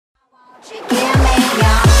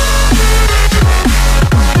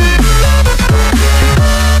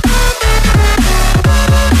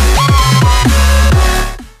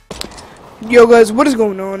Yo guys, what is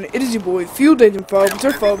going on? It is your boy Field Agent Fob,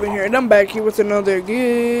 Sir Fob in here, and I'm back here with another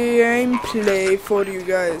gameplay for you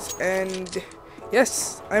guys. And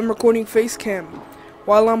yes, I'm recording face cam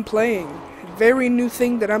while I'm playing. Very new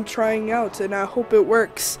thing that I'm trying out, and I hope it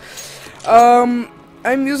works. I'm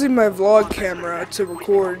using my vlog camera to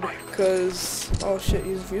record, cause oh shit,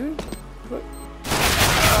 he's viewing. What?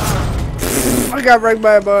 I got wrecked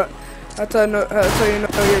by a bot. That's how you know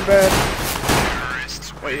you're bad.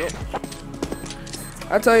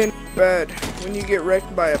 I tell you bad when you get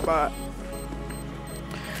wrecked by a bot.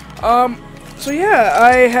 So yeah,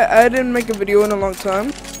 I didn't make a video in a long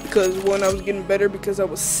time because one, I was getting better because I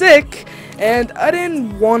was sick, and I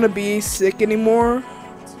didn't want to be sick anymore.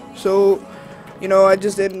 So, you know, I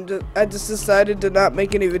just decided to not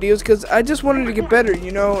make any videos because I just wanted to get better,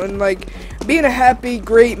 you know, and like be in a happy,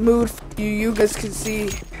 great mood. You guys can see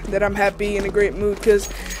that I'm happy and a great mood because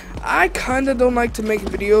I kinda don't like to make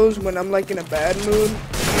videos when I'm like in a bad mood.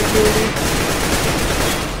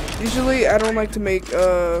 Usually I don't like to make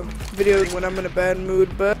videos when I'm in a bad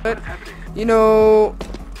mood, but you know,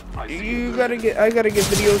 I gotta get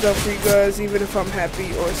videos out for you guys even if I'm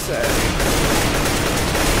happy or sad.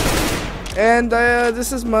 And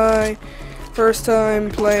this is my first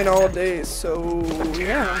time playing all day, so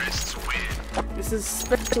yeah. This is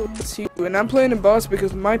special to you, and I'm playing in boss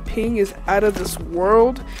because my ping is out of this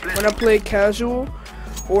world when I play casual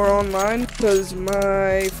or online because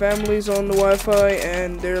my family's on the Wi-Fi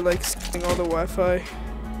and they're like skipping all the Wi-Fi.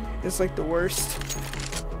 It's like the worst.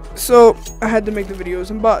 So I had to make the videos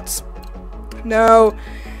in bots. Now,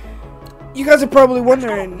 you guys are probably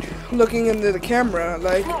wondering, looking into the camera,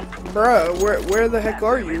 like, bruh, where the heck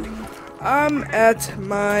are you? I'm at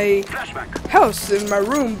my house in my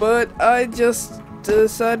room, but I just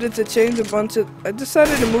decided to change I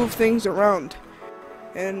decided to move things around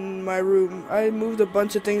in my room. I moved a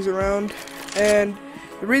bunch of things around, and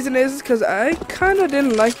the reason is because I kind of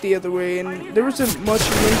didn't like the other way, and there wasn't much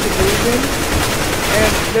room to move in,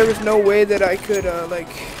 and there was no way that I could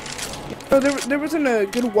there wasn't a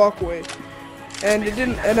good walkway, and I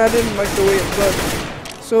didn't like the way it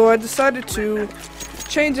looked. So I decided to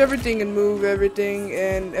change everything and move everything,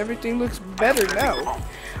 and everything looks better now.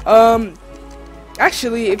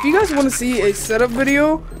 Actually, if you guys want to see a setup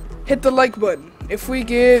video, hit the like button. If we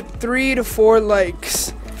get 3 to 4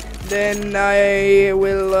 likes, then I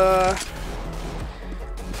will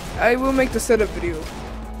make the setup video.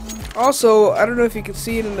 Also, I don't know if you can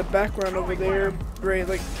see it in the background over there, right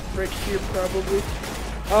here probably.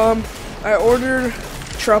 I ordered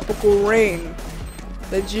Tropical Rain,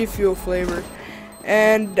 the G Fuel flavor.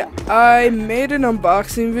 And I made an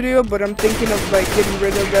unboxing video, but I'm thinking of like getting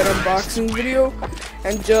rid of that unboxing video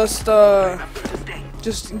and just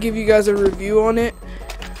give you guys a review on it.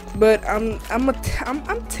 But I'm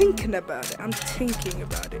thinking about it. I'm thinking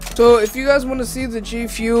about it. So if you guys want to see the G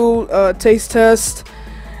Fuel taste test,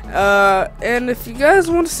 and if you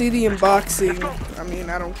guys want to see the unboxing, I mean,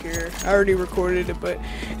 I don't care, I already recorded it, but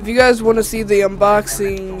if you guys want to see the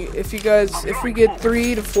unboxing, if we get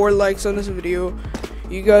 3 to 4 likes on this video,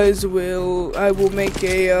 I will make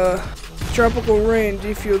a Tropical Rain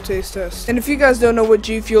G Fuel taste test. And if you guys don't know what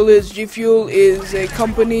G Fuel is a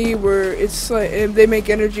company where it's like they make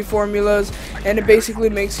energy formulas, and it basically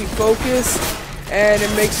makes you focus, and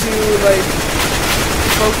it makes you like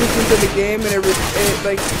focus into the game, and it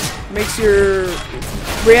like makes your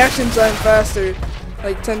reaction time faster,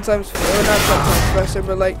 like 10 times, or not 10 times faster,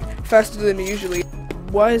 but like faster than usually.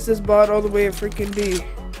 Why is this bot all the way at freaking D?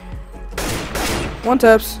 One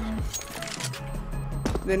taps.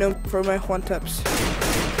 They know for my one taps.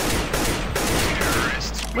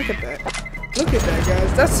 Look at that. Look at that,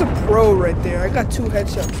 guys. That's a pro right there. I got 2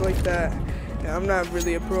 headshots like that. Yeah, I'm not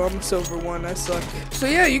really a pro. I'm a silver 1. I suck. So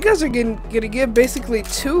yeah, you guys are gonna get basically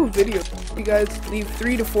 2 videos. You guys leave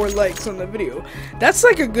 3 to 4 likes on the video. That's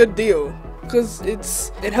like a good deal, cause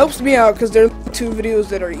it helps me out, cause there are 2 videos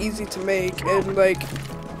that are easy to make, and like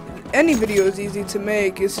any video is easy to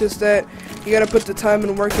make. It's just that you gotta put the time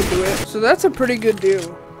and work into it. So that's a pretty good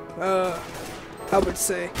deal, I would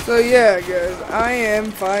say. So yeah, guys, I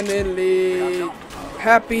am finally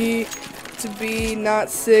happy to be not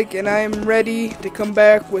sick, and I am ready to come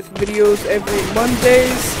back with videos every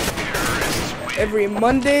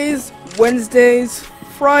Mondays, Wednesdays,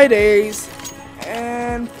 Fridays,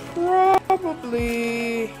 and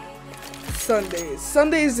probably Sundays.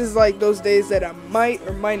 Sundays is like those days that I might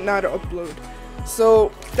or might not upload.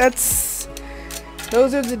 So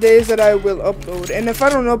those are the days that I will upload. And if I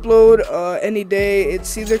don't upload any day,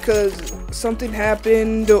 it's either because something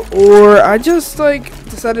happened or I just like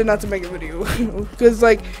decided not to make a video. Because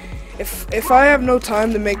like if I have no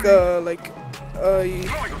time to make a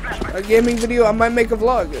a gaming video, I might make a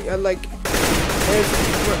vlog.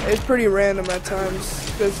 It's pretty random at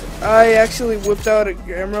times, because I actually whipped out a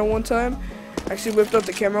camera one time. I actually whipped out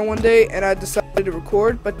the camera one day, and I decided to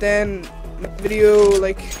record, but then my video,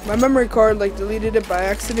 like, my memory card, like, deleted it by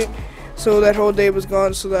accident, so that whole day was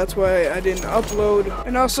gone, so that's why I didn't upload.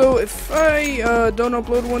 And also, if I don't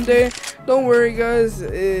upload one day, don't worry guys,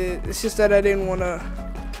 it's just that I didn't want to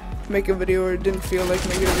make a video, or didn't feel like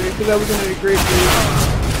making a video, because I was in a great mood.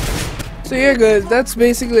 So yeah guys, that's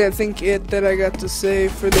basically I think it that I got to say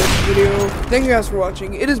for this video. Thank you guys for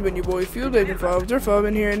watching. It has been your boy Field Agent Fobs or Fob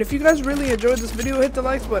in here, and if you guys really enjoyed this video, hit the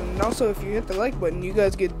like button. And also, if you hit the like button, you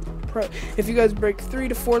guys get if you guys break 3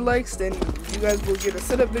 to 4 likes, then you guys will get a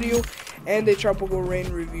setup video and a Tropical Rain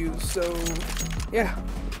review. So yeah,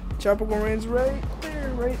 Tropical Rain's right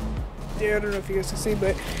there. I don't know if you guys can see,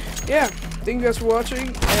 but yeah, thank you guys for watching,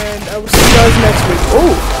 and I will see you guys next week.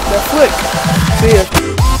 Oh, that flick. See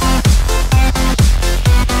ya.